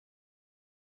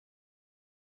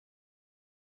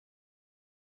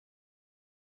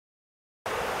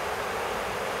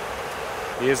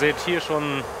Ihr seht hier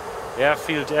schon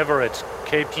Airfield Everett,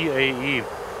 KPAE,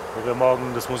 wo wir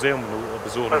morgen das Museum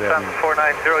besuchen werden.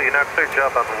 490, you're not clear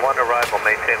job on one arrival,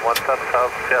 maintain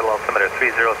 17,000, Seattle altimeter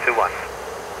 3021.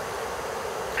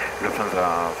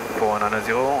 Lufthansa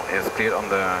 490 is cleared on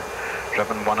the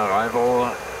Japan 1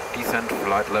 arrival, descent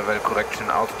flight level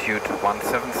correction altitude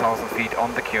 17,000 feet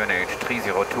on the QNH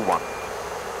 3021.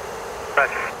 Roger.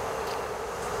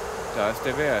 Da ist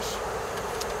der Berg.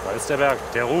 Da ist der Berg,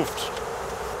 der ruft.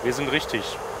 Wir sind richtig.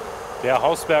 Der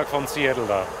Hausberg von Seattle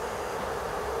da.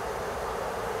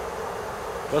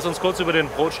 Lass uns kurz über den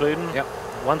Approach reden. Ja.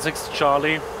 16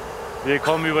 Charlie. Wir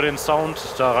kommen über den Sound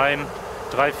da rein.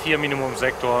 3-4 Minimum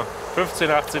Sektor.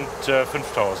 15,8 sind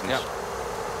 5000. Ja.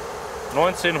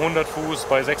 1900 Fuß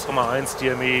bei 6,1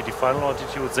 DME. Die Final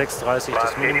Altitude 630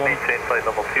 das Minimum.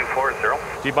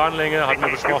 Die Bahnlänge hatten wir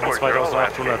besprochen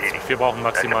 2800. Wir brauchen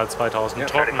maximal 2000.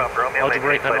 Trocken.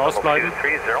 Autobrake kann ausbleiben.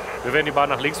 Wir werden die Bahn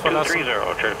nach links verlassen.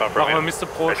 Machen wir Mist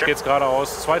Approach, geht's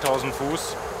geradeaus. 2000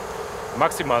 Fuß.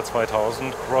 Maximal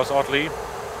 2000. Cross Otley.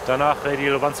 Danach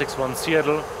Radial 161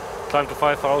 Seattle. Climb to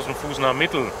 5000 Fuß nach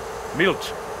Mild.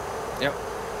 Ja.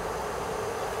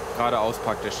 Geradeaus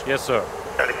praktisch. Yes, sir.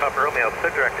 Charlie Papa Romeo,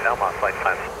 clear direct to Elmont, flight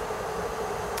time.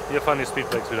 Wir fahren die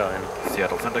Speedbrakes wieder ein.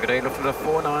 Seattle Center, good day, Lufthansa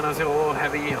 490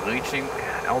 heavy, reaching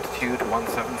altitude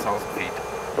 17,000 feet.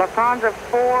 Lufthansa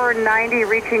 490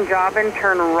 reaching Jobbin,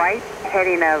 turn right,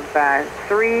 heading of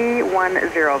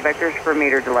 310, vectors per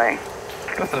meter delay.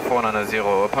 Lufthansa 490,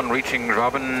 upon reaching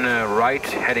Jobbin, right,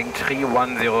 heading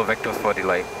 310, vectors for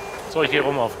delay. So, ich gehe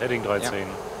rum auf Heading 13. Ja.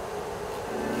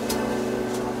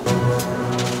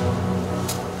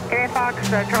 Okay, Fox,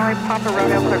 Charlie Papa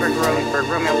Romeo, Clifford Roseburg,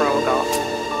 Romeo Bravo Golf.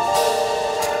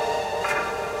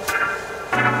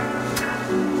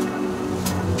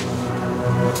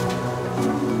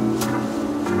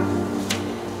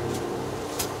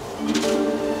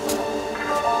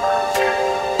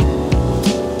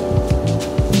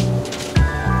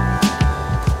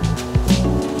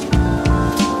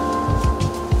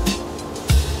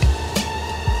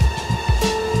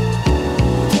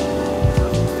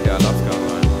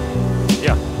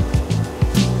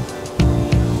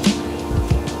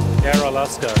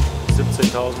 Alaska,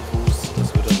 17.000 Fuß,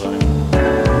 das wird er sein.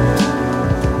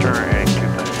 Turn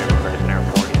 250, Air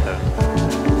 47.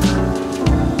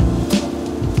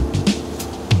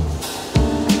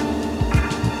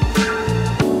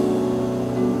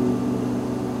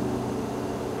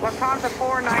 Lufthansa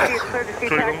 490 is clear to see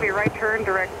taxi right turn,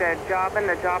 direct Jobbin,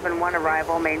 the Jobbin 1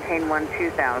 arrival, maintain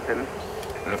 12,000.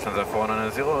 Lufthansa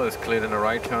 490 is cleared in a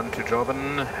right turn to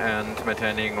Jobbin and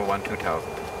maintaining 12,000.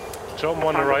 Jobbin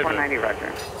 1 arrival. 490,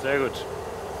 Roger. Sehr gut.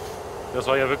 Das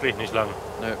war ja wirklich nicht lang.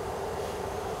 Nö.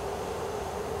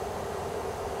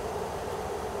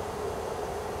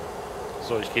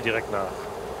 So, ich gehe direkt nach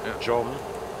Jobbin.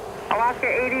 Alaska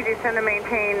 80, descend to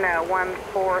maintain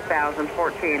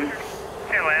 14,014.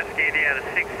 Alaska 80 out of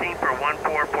 16 for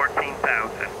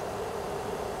 14,000.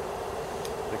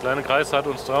 Der kleine Kreis hat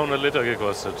uns 300 Liter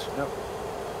gekostet. Ja.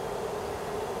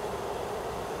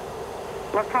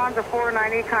 Lufthansa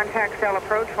 490, contact cell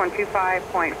approach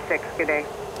 125.6, good day.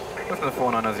 Lufthansa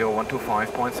 490,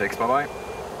 125.6, bye-bye.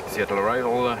 Seattle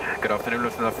arrival, good afternoon,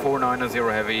 Lufthansa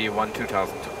 490 heavy,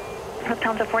 12,000.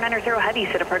 Lufthansa 490 heavy,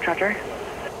 set approach, roger.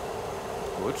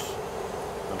 Gut.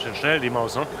 Ganz schön schnell die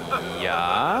Maus, ne?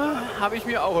 Ja, habe ich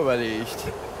mir auch überlegt.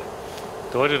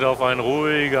 Deutet auf eine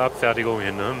ruhige Abfertigung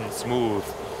hin, ne? Smooth.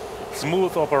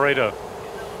 Smooth Operator.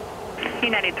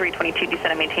 United 322,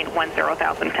 descend and maintain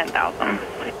 10,000, 10,000. Descend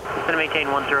and maintain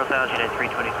 10,000 at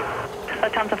 322.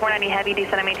 Lufthansa 490 heavy,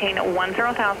 descend and maintain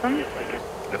 10,000.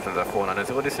 Lufthansa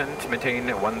 490 descent, maintain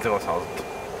 10,000.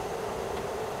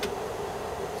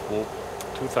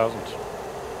 2000.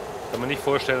 Kann man nicht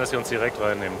vorstellen, dass sie uns direkt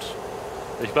reinnimmt.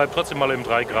 Ich bleib trotzdem mal im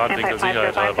 3-Grad-Winkel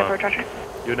Sicherheit halber.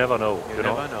 You never know, You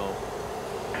never know.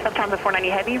 Lufthansa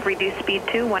 490 heavy, reduce speed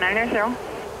to 190.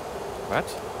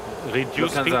 Was?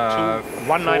 Reduce speed to Lufthansa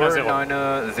 190.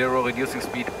 490, reducing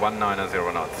speed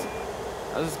 190 knots.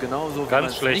 Das ist genauso, wie Ganz man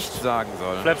es schlecht. nicht sagen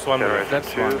soll. Flaps one way.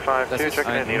 Flaps one. Das ist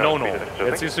ein No-No.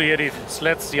 Jetzt siehst du hier die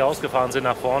Slats, die ausgefahren sind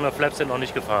nach vorne. Flaps sind noch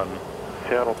nicht gefahren.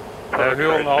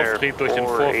 Erhöhung, Auftrieb durch den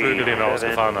Vorflügel, den wir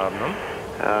ausgefahren haben, ne?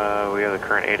 We have the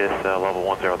current ATIS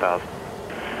level 10,000.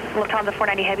 Lufthansa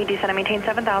 490 heavy, descend and maintain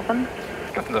 7,000.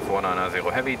 Lufthansa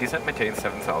 490 heavy, descent, maintain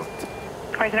 7,000.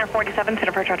 Horizon Air 47, set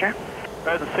approach, roger.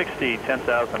 Horizon 60,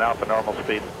 10,000 alpha normal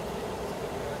speed.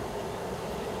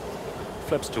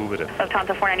 Flaps 2 bitte.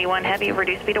 Lufthansa 491 heavy,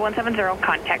 reduce speed to 170.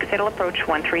 Contact Seattle approach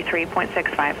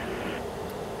 133.65.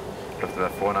 Lufthansa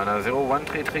 490,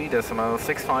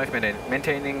 133.65,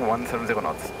 maintaining 170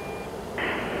 knots.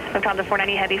 Lufthansa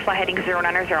 490 Heavy, fly heading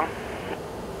 090.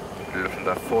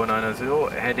 Lufthansa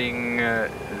 490, heading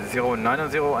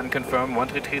 090 and confirm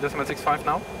 133.65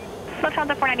 now.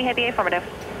 Lufthansa 490 Heavy, affirmative.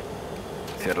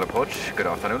 Seattle approach, good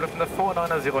afternoon, Lufthansa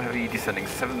 490 Heavy, descending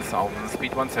 7,000,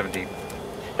 speed 170.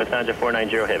 Lufthansa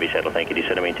 490 Heavy, Seattle, thank you,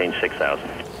 descend and maintain 6,000.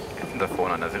 Lufthansa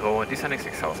 490, descending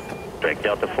 6,000. Direct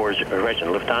Delta 4,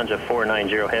 Lufthansa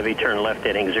 490 Heavy, turn left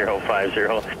heading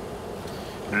 050.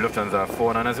 Lufthansa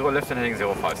 490, left and heading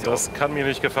 050. Das kann mir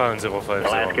nicht gefallen, 050.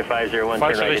 Alaska 501,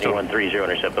 turn right heading 130,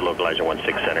 intercept the localizer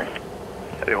 16 center.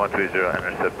 Heading 130,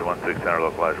 intercept the 16 center,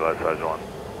 localizer 51.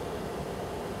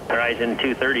 Horizon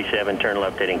 237, turn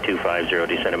left heading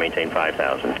 250, descend and maintain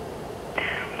 5,000.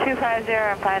 250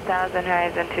 and 5,000,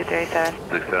 Horizon 237.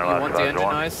 6 center, You want the engine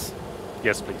 51. eyes?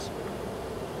 Yes, please.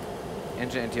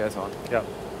 Engine anti-eyes on. Ja.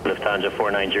 Lufthansa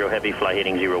 490 Heavy, fly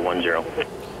heading 010.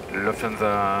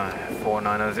 Lufthansa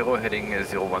 490, heading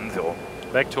 010.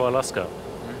 Back to Alaska.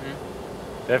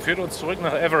 Der führt uns zurück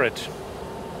nach Everett.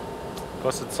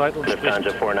 Kostet Zeit und Lufthansa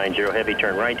spricht. 490 Heavy,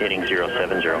 turn right heading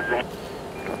 070.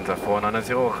 Lufthansa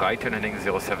 490, right and heading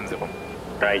 070.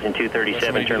 Horizon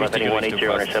 237, turn left heading 180,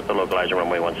 intercept the localizer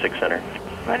runway 16 center.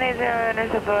 180,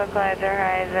 intercept the localizer,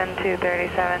 Horizon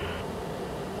 237.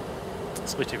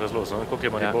 Ist richtig was los, ne? Guck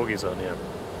dir mal Ja. die Bogies an hier.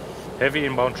 Heavy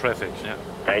inbound traffic. Ja.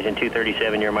 Horizon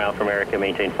 237, you're a mile from America,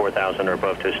 maintain 4,000 or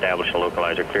above to establish a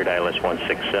localizer, cleared ILS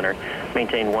 16 center,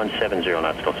 maintain 170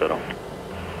 knots till Soto.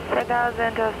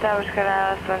 4,000 to establish code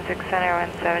ILS 16 center,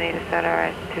 170 to Soto,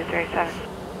 Horizon 237.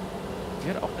 Die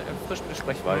hat auch eine erfrischende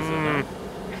Sprechweise. Ne?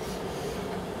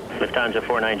 Lufthansa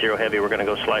 490 Heavy, we're going to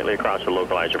go slightly across the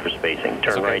localizer for spacing.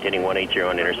 Turn right heading 180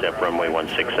 and intercept runway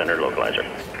 16 center localizer.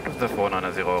 Lufthansa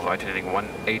 490, right heading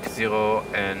 180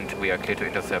 and we are clear to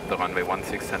intercept the runway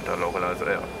 16 center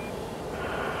localizer.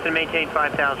 And maintain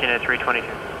 5,000 at 322.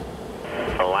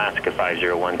 Alaska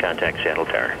 501, contact Seattle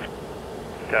Tower.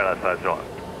 Seattle 501.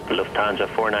 Lufthansa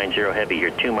 490 Heavy, you're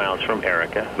 2 miles from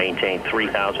Arica. Maintain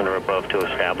 3,000 or above to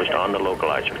established on the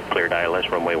localizer. Cleared ILS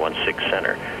runway 16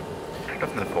 center.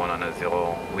 Lufthansa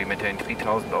 490, we maintain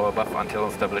 3,000 or above until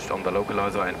established on the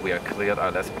localizer and we are cleared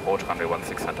ILS approach runway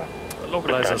 16 center.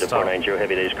 Localizer Lufthansa start. 490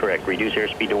 Heavy, that is correct. Reduce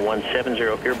airspeed to 170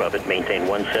 if you're above it. Maintain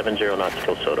 170 knots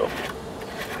till Soto.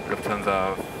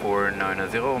 Lufthansa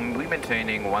 490, we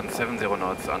maintaining 170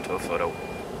 knots until Soto.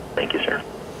 Thank you, sir.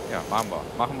 Ja,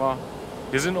 machen wir.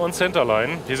 Wir sind on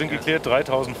Centerline. Wir sind geklärt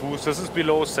 3000 Fuß. Das ist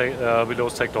below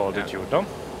sector altitude, ne?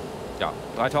 Ja,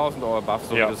 3000 or above,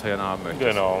 so Ja. wie du es hier haben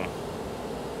möchtest. Genau.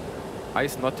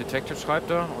 Ice not detected, schreibt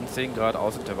er, und 10 Grad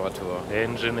Außentemperatur.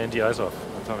 Engine anti-ice off.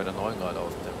 Jetzt haben wir dann 9 Grad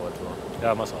Außentemperatur.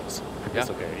 Ja, mach's aus. Ja? Ist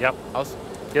okay. Ja. Aus.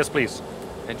 Yes, please.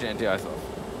 Engine anti-ice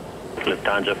off.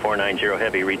 Lufthansa 490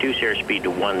 Heavy, reduce airspeed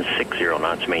to 160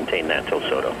 knots. Maintain that till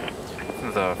Soto.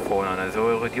 Lufthansa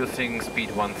 490, reducing speed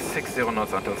 160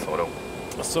 knots until Soto.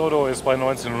 Soto ist bei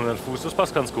 1900 Fuß. Das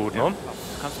passt ganz gut, ne?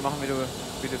 Kannst du machen, wie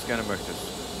du es gerne möchtest,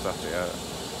 sagte er.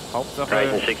 Hauptsache,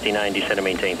 Horizon 69, descend and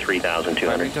maintain beim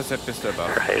 3,200. Intercept bist du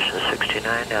above. Horizon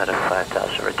 69 out of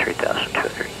 5,000 or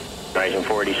 3,200. Horizon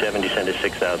 487, descend to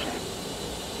 6,000.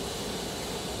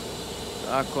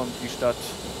 Da kommt die Stadt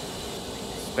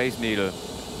Space Needle.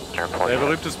 Der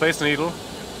berühmte Space Needle.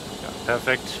 Ja.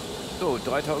 Perfekt. So,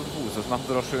 3000 Fuß, das machen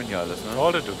sie doch schön hier alles, ne?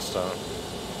 Altitude da.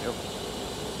 Jo.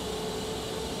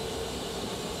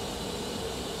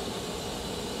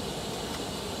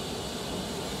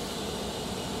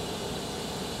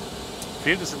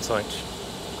 Field is in sight.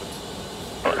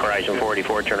 Horizon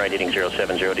 44, turn right heading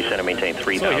 070, descend and maintain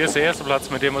So, hier ist 3,000. der erste Platz,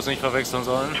 mit dem wir es nicht verwechseln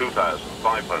sollen.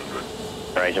 2,500.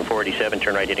 Horizon 47,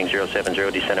 turn right heading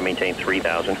 070, descend and maintain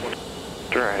 3,000.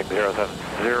 Turn right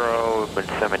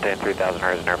 070, maintain 3,000,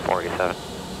 Horizon Air 47.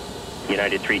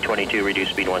 United 322, reduce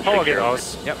speed Power geht 160.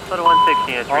 aus. Photo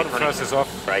 116 at Auto first is off.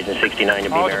 Horizon 69 to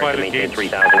be American, Autopilot maintain geht.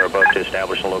 3,000 or above to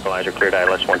establish a localizer, cleared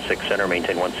ILS 16 center,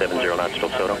 maintain 170 knots till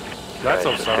Soto. Lights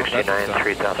off Star. 69,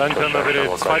 3,000. Dann können wir bitte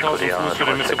 2000 Fuß für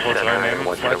den Mist Approach reinnehmen.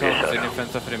 2000 in dem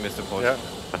Fenster für den Mist Approach. Ja.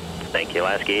 Thank you.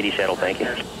 Alaska 80, Seattle, thank you.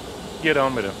 Hier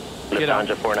down bitte.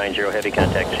 Lufthansa 490 Heavy,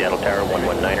 contact Seattle Tower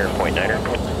 119er, point 9er.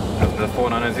 Lufthansa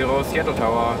 490, Seattle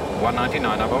Tower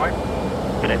 199, bye-bye.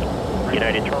 Good day.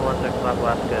 United 1216 left,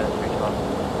 Alaska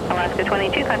 312. Alaska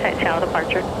 22, contact Seattle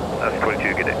departure. That's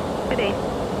 22, good day. Good day.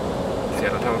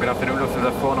 Seattle Tower, good afternoon,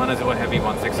 Lufthansa 490, Heavy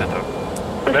 16 center.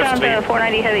 Lufthansa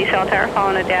 490 Heavy, Seattle Tower,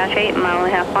 following a dash 8, mile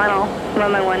and a half final.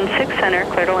 Runway 16 center,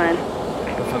 clear to land.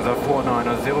 Lufthansa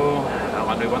 490,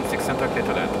 runway 16 center, clear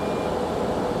to land.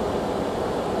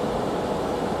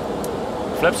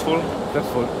 Flaps full. Flaps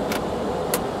full.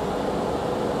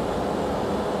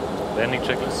 Landing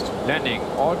checklist. Landing,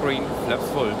 all green, flaps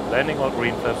full. Landing all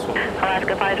green, flaps full.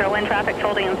 Alaska 50, wind traffic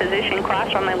holding in position,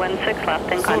 cross runway 16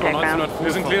 left and contact ground.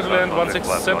 Wir sind clear to land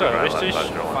 16 center, richtig?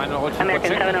 Final altitude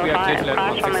American check, we are clear to 705,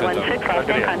 cross land runway 16 16 center. left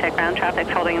and contact ground, traffic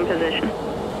holding in position.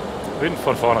 Wind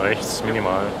von vorne rechts,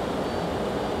 minimal.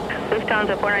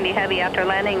 Lufthansa 490 heavy after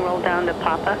landing, roll down to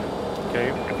Papa.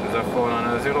 Okay. The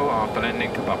 490 after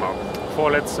landing to Papa.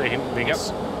 Vorletzte hinten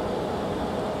links.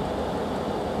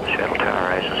 Shuttle Tower,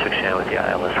 Horizon 69 with the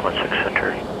ILS 16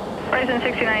 center. Horizon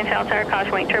 69 South Tower,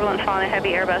 caution wing turbulence following a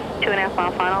heavy Airbus 2.5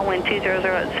 mile final, wind 200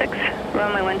 at 6,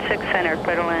 runway 16 center,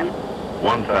 clear to land.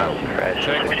 1000.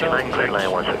 Horizon 69, clear to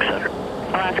land 16 center.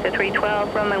 Alaska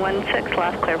 312, runway 16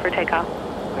 left, clear for takeoff.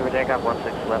 Clear for takeoff,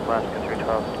 16 left, Alaska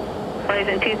 312.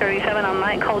 Horizon 237 on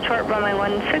Mike, hold short, runway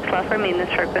 16 left, remain this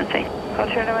frequency.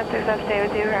 Hold short on 16 left, stay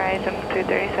with you, Horizon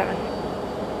 237.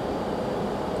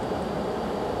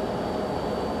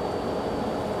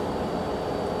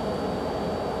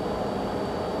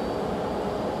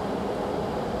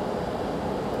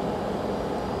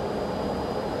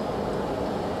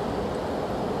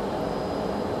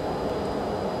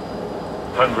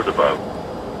 Above.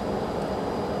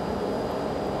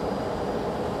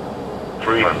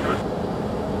 300.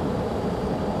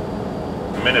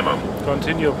 Minimum.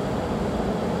 Continue.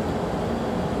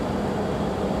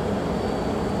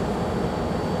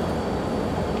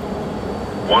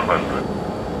 $100.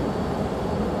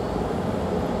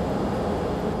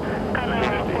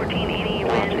 1480,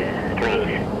 wind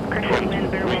 3, correction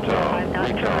wind, bear wind 5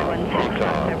 knots, runway 16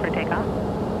 left, clear for takeoff.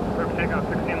 Clear for takeoff,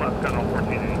 16 left, Cardinal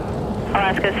 1480.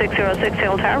 Alaska 606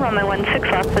 Hill Tower, runway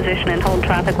 16 left, position and hold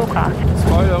traffic will cross.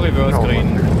 Spoiler, reverse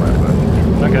green.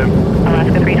 Danke.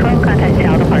 Alaska 312, contact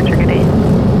Seattle departure, good day.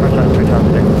 Alaska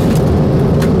 312,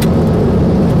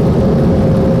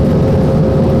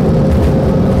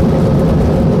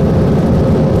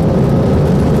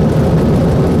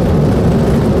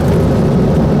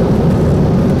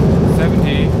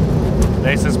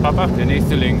 Nächstes Papa. Der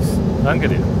nächste links. Danke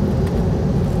dir.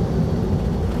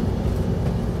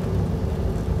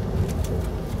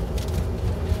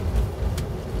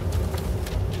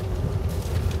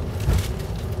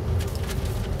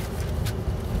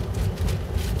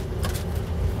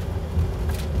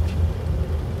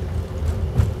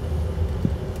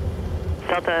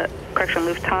 Delta, correction,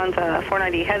 Lufthansa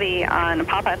 490 heavy on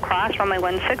Papa, cross, runway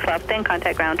 16 left, then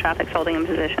contact ground, traffic holding in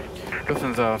position.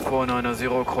 Lufthansa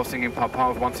 490 crossing in Papa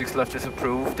of 16 left is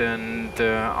approved, and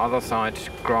other side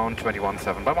ground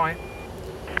 217. Bye bye.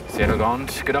 Seattle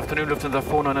ground. Good afternoon, Lufthansa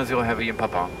 490 heavy in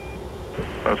Papa.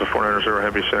 That's a 490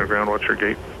 heavy center ground. What's your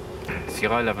gate?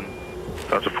 Sierra 11.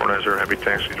 That's a 490 heavy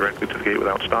taxi directly to the gate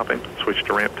without stopping. Switch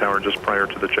to ramp tower just prior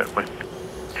to the jetway.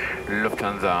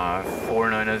 Lufthansa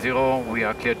 490, we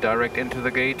are cleared direct into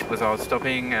the gate without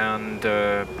stopping and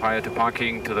prior to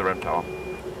parking to the ramp tower.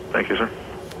 Thank you, sir.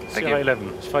 Thank Sierra you.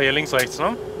 11. Ich fahre hier links, rechts,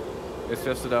 ne? Jetzt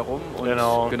fährst du da rum und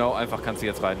Genau. einfach kannst du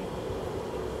jetzt rein.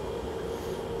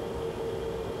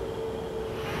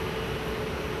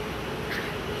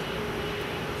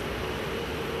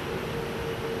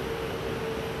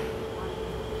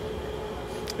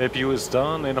 LPU ist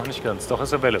da? Ne, noch nicht ganz. Doch,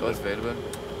 ist available. Ist available.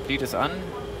 Lead ist an.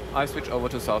 I switch over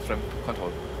to South Ramp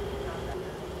Control.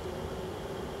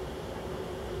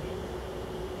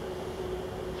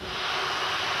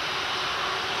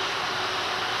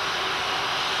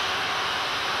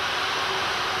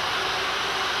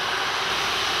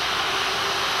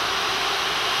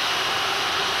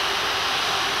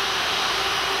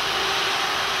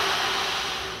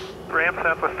 Ramp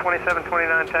Southwest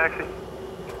 2729 taxi.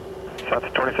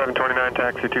 Southwest 2729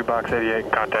 taxi, 2 box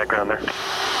 88, contact ground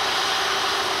there.